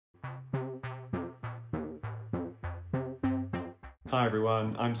Hi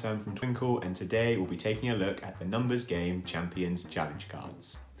everyone, I'm Sam from Twinkl and today we'll be taking a look at the Numbers Game Champions Challenge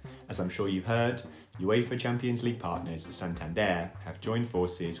cards. As I'm sure you've heard, UEFA Champions League partners Santander have joined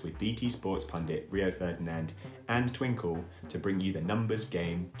forces with BT Sports pundit Rio Ferdinand and Twinkl to bring you the Numbers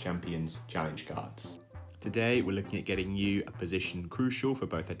Game Champions Challenge cards. Today we're looking at getting you a position crucial for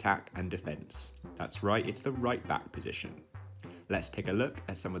both attack and defence. That's right, it's the right back position. Let's take a look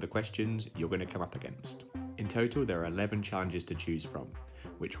at some of the questions you're going to come up against. In total, there are 11 challenges to choose from,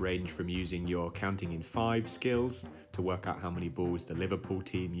 which range from using your counting in 5 skills to work out how many balls the Liverpool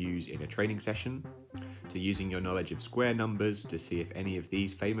team use in a training session, to using your knowledge of square numbers to see if any of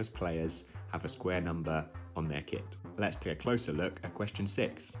these famous players have a square number on their kit. Let's take a closer look at question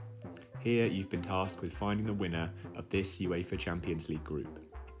 6. Here you've been tasked with finding the winner of this UEFA Champions League group.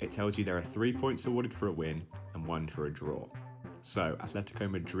 It tells you there are 3 points awarded for a win and 1 for a draw. So Atletico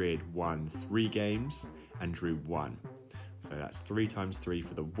Madrid won 3 games and drew 1. So that's 3 times 3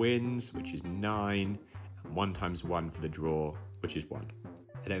 for the wins, which is 9, and 1 times 1 for the draw, which is 1.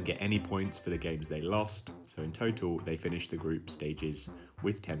 They don't get any points for the games they lost, so in total they finish the group stages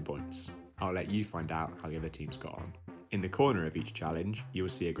with 10 points. I'll let you find out how the other teams got on. In the corner of each challenge, you will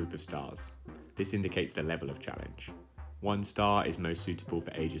see a group of stars. This indicates the level of challenge. 1 star is most suitable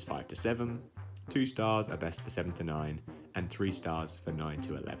for ages 5 to 7, 2 stars are best for 7 to 9, and 3 stars for 9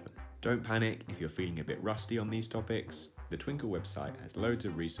 to 11. Don't panic if you're feeling a bit rusty on these topics. The Twinkl website has loads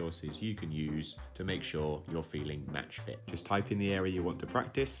of resources you can use to make sure you're feeling match fit. Just type in the area you want to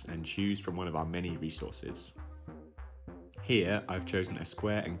practice and choose from one of our many resources. Here, I've chosen a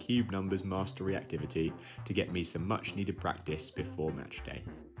square and cube numbers mastery activity to get me some much needed practice before match day.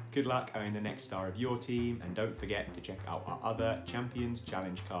 Good luck owning the next star of your team, and don't forget to check out our other Champions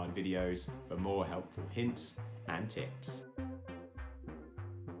Challenge card videos for more helpful hints and tips.